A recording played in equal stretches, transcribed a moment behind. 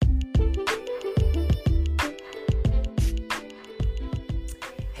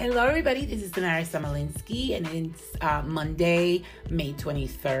Hello, everybody. This is Denara Samolinsky, and it's Monday, May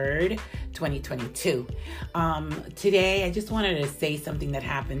 23rd, 2022. Today, I just wanted to say something that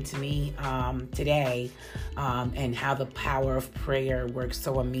happened to me today, and how the power of prayer works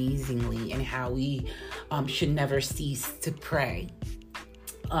so amazingly, and how we should never cease to pray.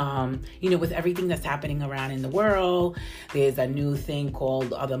 With everything that's happening around in the world, there's a new thing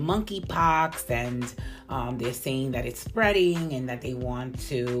called the monkeypox, and they're saying that it's spreading and that they want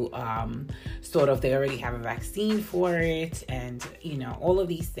to they already have a vaccine for it, and all of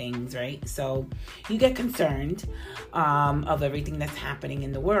these things, right? So you get concerned of everything that's happening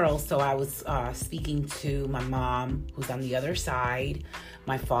in the world. So I was speaking to my mom, who's on the other side,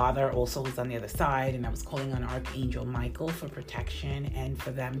 my father also who's on the other side, and I was calling on Archangel Michael for protection and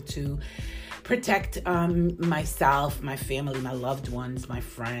for them to protect myself, my family, my loved ones, my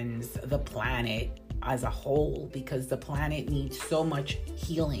friends, the planet as a whole, because the planet needs so much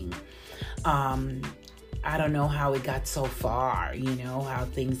healing. I don't know how it got so far, how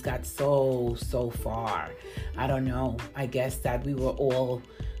things got so far. I don't know. I guess that we were all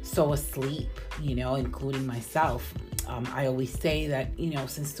so asleep, including myself. I always say that,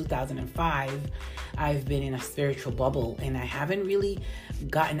 since 2005, I've been in a spiritual bubble, and I haven't really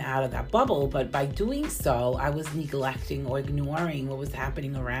gotten out of that bubble. But by doing so, I was neglecting or ignoring what was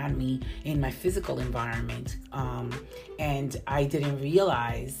happening around me in my physical environment. And I didn't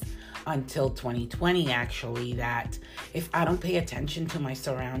realize until 2020, actually, that if I don't pay attention to my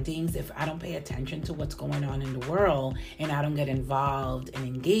surroundings, if I don't pay attention to what's going on in the world, and I don't get involved and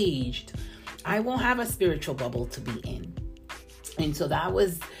engaged, I won't have a spiritual bubble to be in. And so that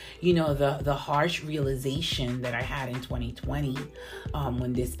was, the harsh realization that I had in 2020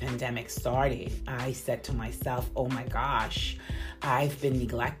 when this pandemic started. I said to myself, oh my gosh, I've been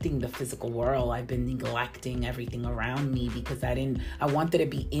neglecting the physical world. I've been neglecting everything around me because I wanted to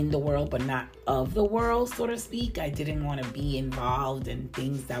be in the world, but not of the world, so to speak. I didn't want to be involved in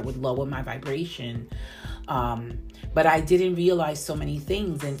things that would lower my vibration. But I didn't realize so many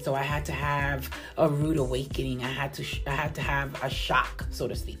things. And so I had to have a rude awakening. I had to have a shock, so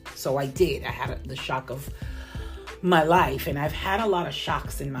to speak. So I did. I had the shock of my life, and I've had a lot of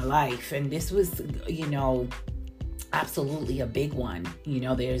shocks in my life. And this was, absolutely a big one.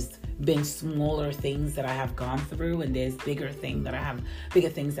 There's been smaller things that I have gone through, and there's bigger things that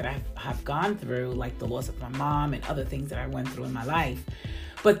I have gone through, like the loss of my mom and other things that I went through in my life.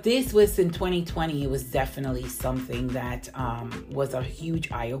 But this was in 2020. It was definitely something that was a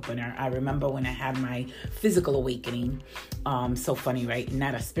huge eye-opener. I remember when I had my physical awakening. So funny, right?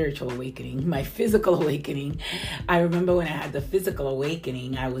 Not a spiritual awakening, my physical awakening. I remember when I had the physical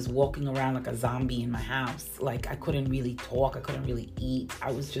awakening, I was walking around like a zombie in my house. Like, I couldn't really talk. I couldn't really eat.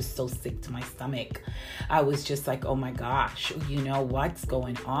 I was just so sick to my stomach. I was just like, oh my gosh, what's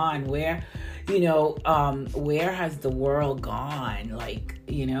going on? Where has the world gone? Like,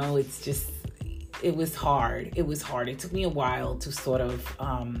 it was hard. It took me a while to sort of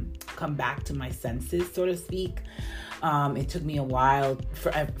come back to my senses, so to speak. It took me a while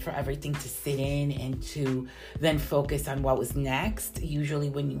for everything to sit in and to then focus on what was next. Usually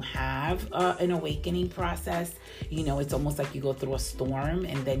when you have an awakening process, it's almost like you go through a storm,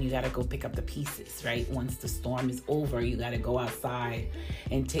 and then you got to go pick up the pieces, right? Once the storm is over, you got to go outside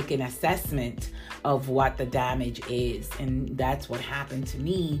and take an assessment of what the damage is. And that's what happened to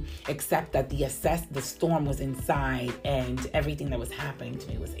me, except that the storm was inside, and everything that was happening to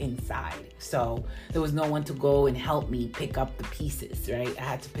me was inside. So there was no one to go and help me pick up the pieces, right? I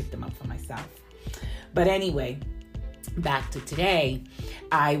had to pick them up for myself. But anyway, back to today,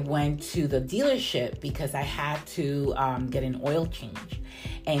 I went to the dealership because I had to get an oil change.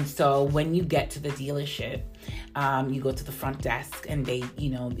 And so when you get to the dealership, you go to the front desk, and they, you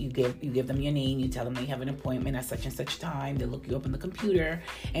give them your name, you tell them that you have an appointment at such and such time. They look you up on the computer,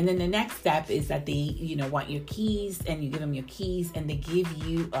 and then the next step is that they, want your keys, and you give them your keys, and they give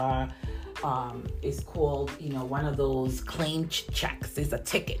you it's called, one of those claim checks. It's a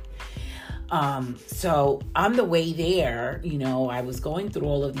ticket. So on the way there, I was going through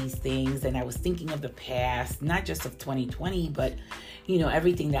all of these things, and I was thinking of the past, not just of 2020, but,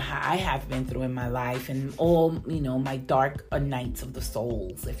 everything that I have been through in my life, and all, my dark nights of the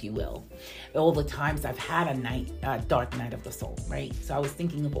souls, if you will, all the times I've had a dark night of the soul, right? So I was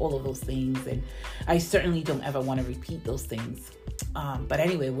thinking of all of those things, and I certainly don't ever want to repeat those things. But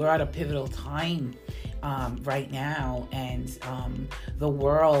anyway, we're at a pivotal time right now, and the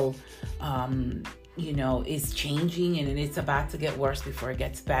world is changing, and it's about to get worse before it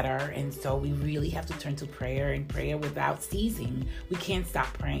gets better. And so we really have to turn to prayer, and prayer without ceasing. We can't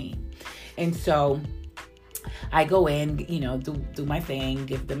stop praying. And so I go in, do my thing,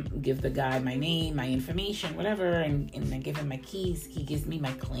 give the guy my name, my information, whatever, and I give him my keys. He gives me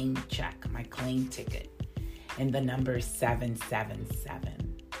my claim check, my claim ticket, and the number is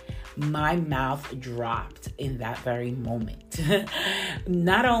 777. My mouth dropped in that very moment.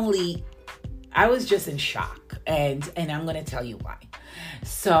 Not only, I was just in shock, and I'm going to tell you why.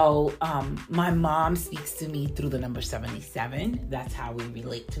 So my mom speaks to me through the number 77. That's how we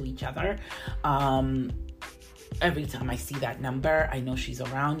relate to each other. Every time I see that number, I know she's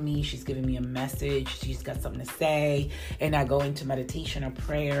around me. She's giving me a message. She's got something to say. And I go into meditation or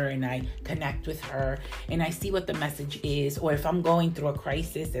prayer and I connect with her and I see what the message is. Or if I'm going through a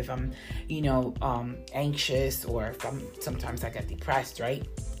crisis, if I'm, anxious, or sometimes I get depressed, right?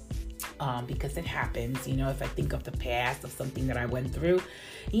 Because it happens, if I think of the past of something that I went through,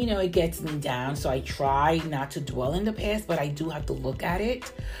 it gets me down. So I try not to dwell in the past, but I do have to look at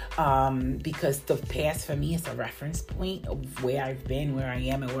it, because the past for me is a reference point of where I've been, where I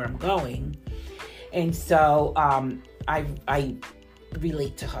am, and where I'm going. And so I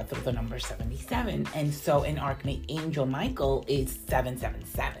relate to her through the number 77. And so an Archangel Michael is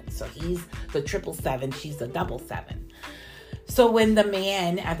 777. So he's the 777, she's the 777. So when the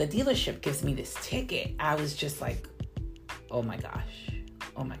man at the dealership gives me this ticket, I was just like, oh my gosh.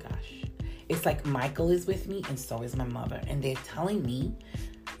 It's like Michael is with me and so is my mother. And they're telling me,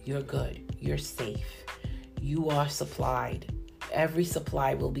 you're good, you're safe, you are supplied. Every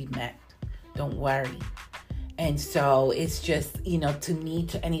supply will be met. Don't worry. And so it's just, to me,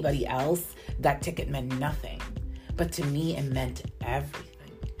 to anybody else, that ticket meant nothing. But to me, it meant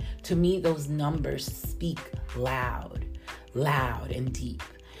everything. To me, those numbers speak loud and deep.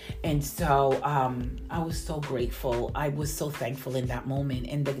 And so I was so grateful. I was so thankful in that moment.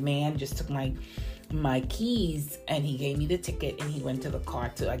 And the man just took my keys and he gave me the ticket and he went to the car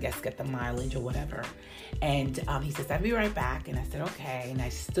to, I guess, get the mileage or whatever. And he says, I'll be right back. And I said, okay. And I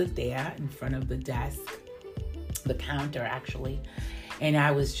stood there in front of the desk, the counter actually. And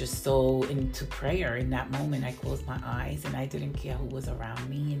I was just so into prayer in that moment. I closed my eyes and I didn't care who was around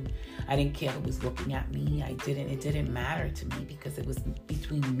me and I didn't care who was looking at me. It didn't matter to me because it was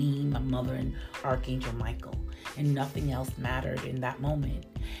between me, my mother, and Archangel Michael. And nothing else mattered in that moment.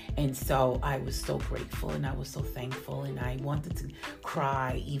 And so I was so grateful and I was so thankful and I wanted to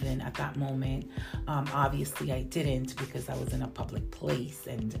cry even at that moment. Obviously I didn't because I was in a public place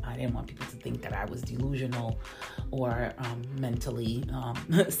and I didn't want people to think that I was delusional or mentally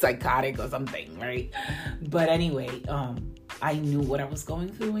psychotic or something, right? But anyway, I knew what I was going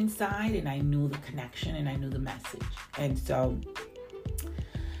through inside and I knew the connection and I knew the message. And so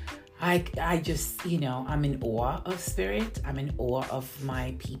I just, I'm in awe of spirit. I'm in awe of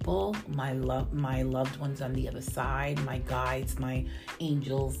my people, my loved ones on the other side, my guides, my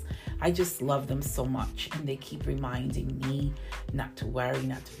angels. I just love them so much. And they keep reminding me not to worry,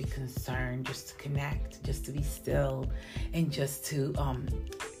 not to be concerned, just to connect, just to be still, and just to,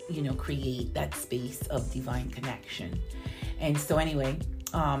 create that space of divine connection. And so anyway,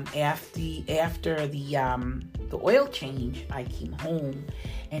 after the oil change, I came home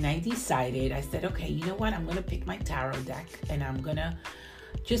and I said, okay, you know what? I'm going to pick my tarot deck and I'm going to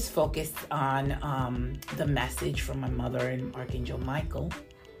just focus on the message from my mother and Archangel Michael.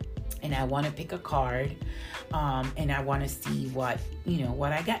 And I want to pick a card and I want to see what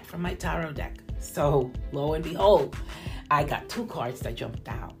I get from my tarot deck. So lo and behold, I got 2 cards that jumped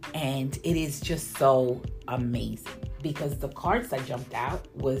out. And it is just so amazing because the cards that jumped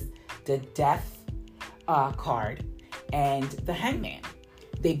out was the Death card and the Hangman.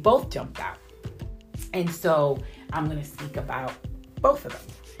 They both jumped out. And so I'm going to speak about both of them.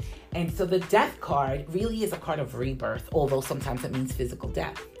 And so the Death card really is a card of rebirth, although sometimes it means physical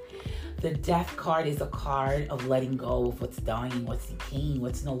death. The Death card is a card of letting go of what's dying, what's decaying,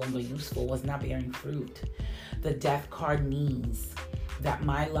 what's no longer useful, what's not bearing fruit. The Death card means that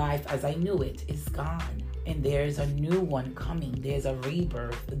my life as I knew it is gone. And there's a new one coming. There's a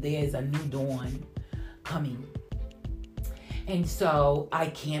rebirth. There's a new dawn coming. And so I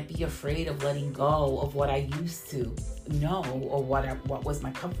can't be afraid of letting go of what I used to know or what was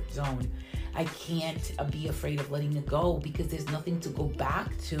my comfort zone. I can't be afraid of letting it go because there's nothing to go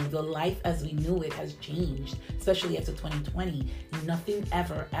back to. The life as we knew it has changed, especially after 2020. Nothing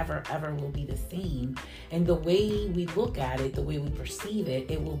ever, ever, ever will be the same. And the way we look at it, the way we perceive it,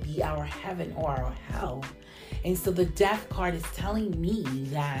 it will be our heaven or our hell. And so the Death card is telling me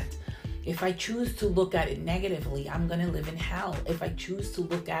that if I choose to look at it negatively, I'm going to live in hell. If I choose to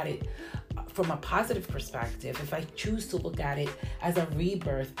look at it from a positive perspective, if I choose to look at it as a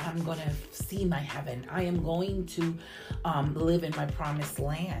rebirth, I'm going to see my heaven. I am going to live in my promised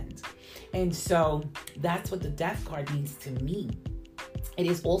land. And so that's what the death card means to me. It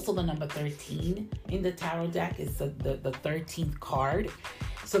is also the number 13 in the tarot deck. It's the 13th card.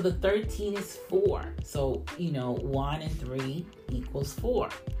 So the 13 is 4. So, 1 and 3 equals 4.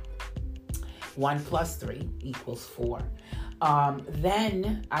 1 plus 3 equals 4.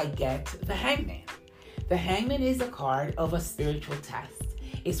 Then I get the Hangman. The Hangman is a card of a spiritual test.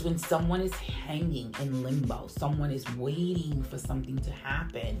 It's when someone is hanging in limbo. Someone is waiting for something to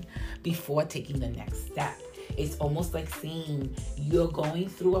happen before taking the next step. It's almost like saying you're going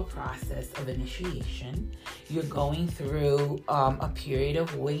through a process of initiation. You're going through a period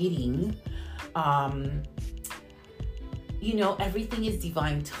of waiting. Everything is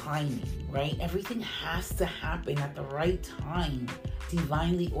divine timing, right? Everything has to happen at the right time,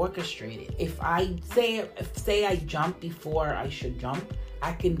 divinely orchestrated. If I say I jump before I should jump,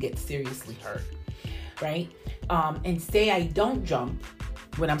 I can get seriously hurt, right? And say I don't jump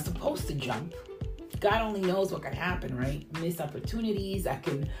when I'm supposed to jump, God only knows what could happen, right? Missed opportunities, God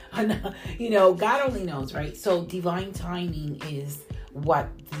only knows, right? So divine timing is what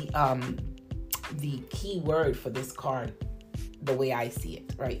the key word for this card, the way I see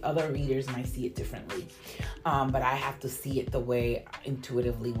it, right? Other readers might see it differently, but I have to see it the way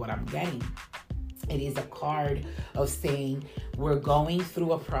intuitively what I'm getting. It is a card of saying we're going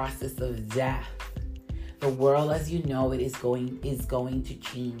through a process of death. The world, as you know, it is going to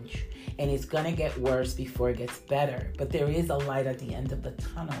change, and it's going to get worse before it gets better. But there is a light at the end of the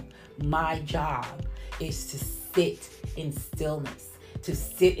tunnel. My job is to sit in stillness, to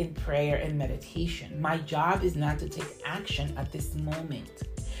sit in prayer and meditation. My job is not to take action at this moment,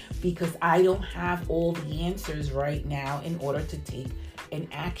 because I don't have all the answers right now in order to take an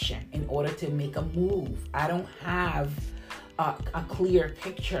action, in order to make a move. I don't have a clear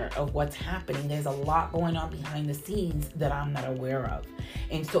picture of what's happening. There's a lot going on behind the scenes that I'm not aware of.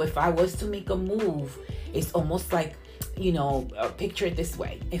 And so if I was to make a move, it's almost like, picture it this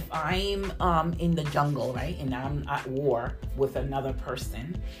way. If I'm in the jungle, right, and I'm at war with another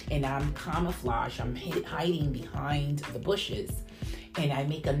person, and I'm camouflage, I'm hiding behind the bushes, and I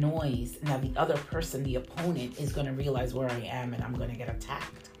make a noise, now the other person, the opponent, is going to realize where I am, and I'm going to get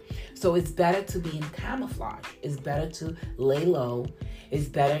attacked. So it's better to be in camouflage. It's better to lay low. It's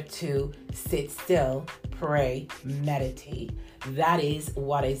better to sit still, pray, meditate. That is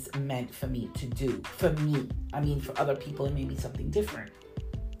what is meant for me to do. For me. For other people, it may be something different.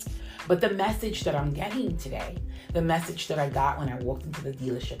 But the message that I'm getting today, the message that I got when I walked into the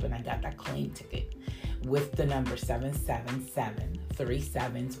dealership and I got that claim ticket with the number 777, 3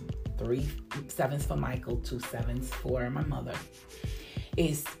 sevens, 3 sevens for Michael, 2 sevens for my mother,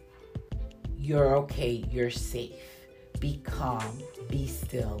 is you're okay, you're safe. Be calm, be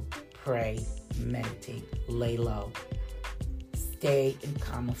still, pray, meditate, lay low. Stay in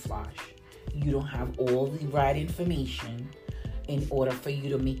camouflage. You don't have all the right information in order for you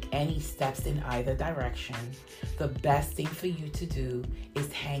to make any steps in either direction. The best thing for you to do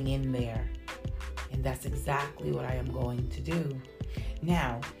is hang in there. And that's exactly what I am going to do.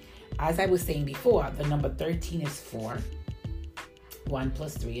 Now, as I was saying before, the number 13 is 4. 1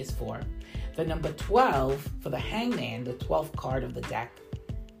 plus 3 is 4. The number 12 for the Hangman, the 12th card of the deck,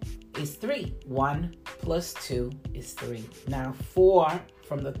 is 3. 1 plus 2 is 3. Now 4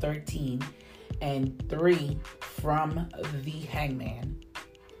 from the 13 and 3 from the Hangman.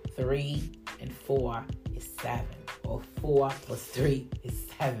 3 and 4 is 7. Or 4 plus 3 is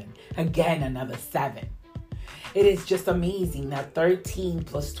 7. Again, another 7. It is just amazing that 13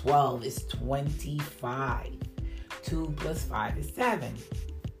 plus 12 is 25. 2 plus 5 is 7.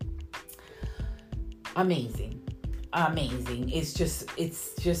 Amazing. It's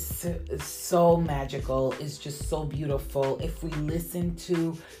just so magical. It's just so beautiful. If we listen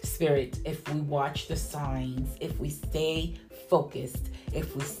to spirit, if we watch the signs, if we stay focused,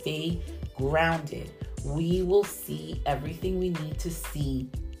 if we stay grounded, we will see everything we need to see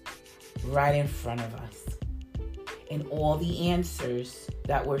right in front of us. And all the answers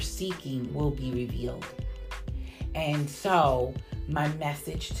that we're seeking will be revealed. And so my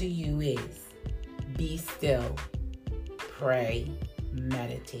message to you is, be still, pray,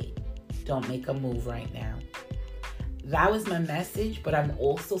 meditate. Don't make a move right now. That was my message, but I'm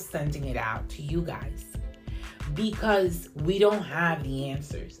also sending it out to you guys because we don't have the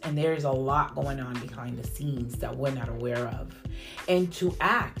answers, and there's a lot going on behind the scenes that we're not aware of. And to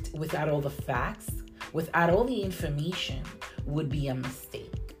act without all the facts, without all the information, would be a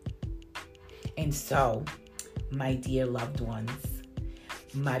mistake. And so, my dear loved ones,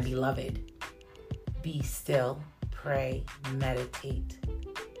 my beloved, be still, pray, meditate,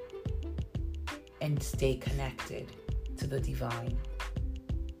 and stay connected to the divine.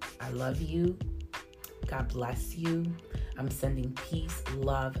 I love you. God bless you. I'm sending peace,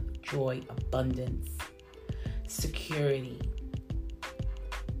 love, joy, abundance, security,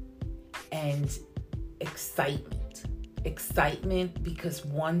 and excitement. Excitement because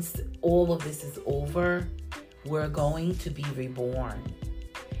once all of this is over, we're going to be reborn.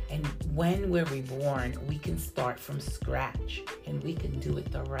 And when we're reborn, we can start from scratch and we can do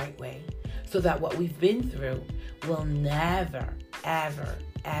it the right way so that what we've been through will never, ever,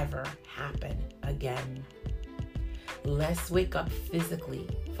 ever happen again. Let's wake up physically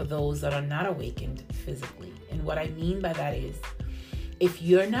for those that are not awakened physically. And what I mean by that is, if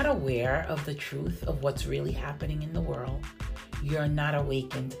you're not aware of the truth of what's really happening in the world, you're not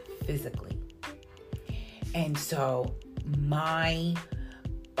awakened physically. And so my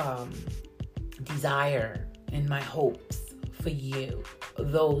desire and my hopes for you,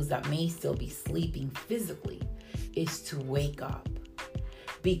 those that may still be sleeping physically, is to wake up.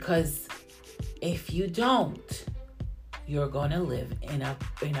 Because if you don't, you're going to live in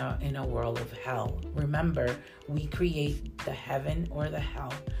a world of hell. Remember, we create the heaven or the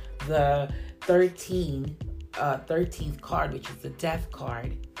hell. The 13th card, which is the death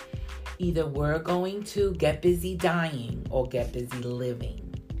card, either we're going to get busy dying or get busy living.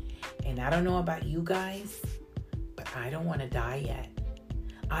 And I don't know about you guys, but I don't want to die yet.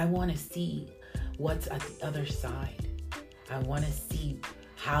 I want to see what's at the other side. I want to see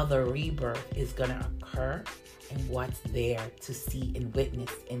how the rebirth is going to occur and what's there to see and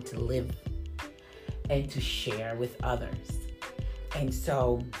witness and to live and to share with others. And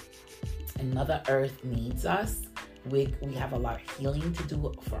so, and Mother Earth needs us. We have a lot of healing to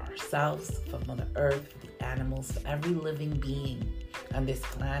do for ourselves, for Mother Earth, for the animals, for every living being on this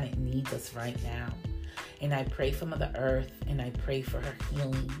planet needs us right now. And I pray for Mother Earth, and I pray for her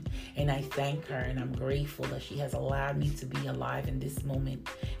healing, and I thank her, and I'm grateful that she has allowed me to be alive in this moment,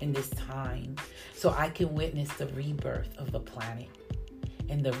 in this time, so I can witness the rebirth of the planet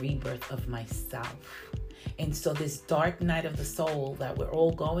and the rebirth of myself. And so this dark night of the soul that we're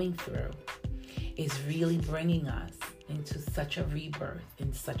all going through is really bringing us into such a rebirth,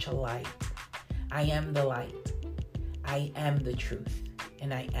 in such a light. I am the light. I am the truth,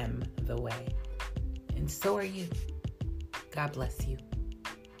 and I am the way. And so are you. God bless you.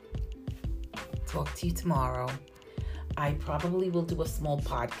 Talk to you tomorrow. I probably will do a small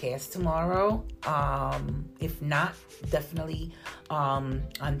podcast tomorrow. If not, definitely on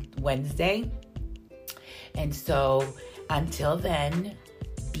Wednesday. And so until then,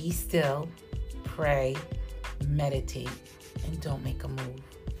 be still, pray, meditate, and don't make a move.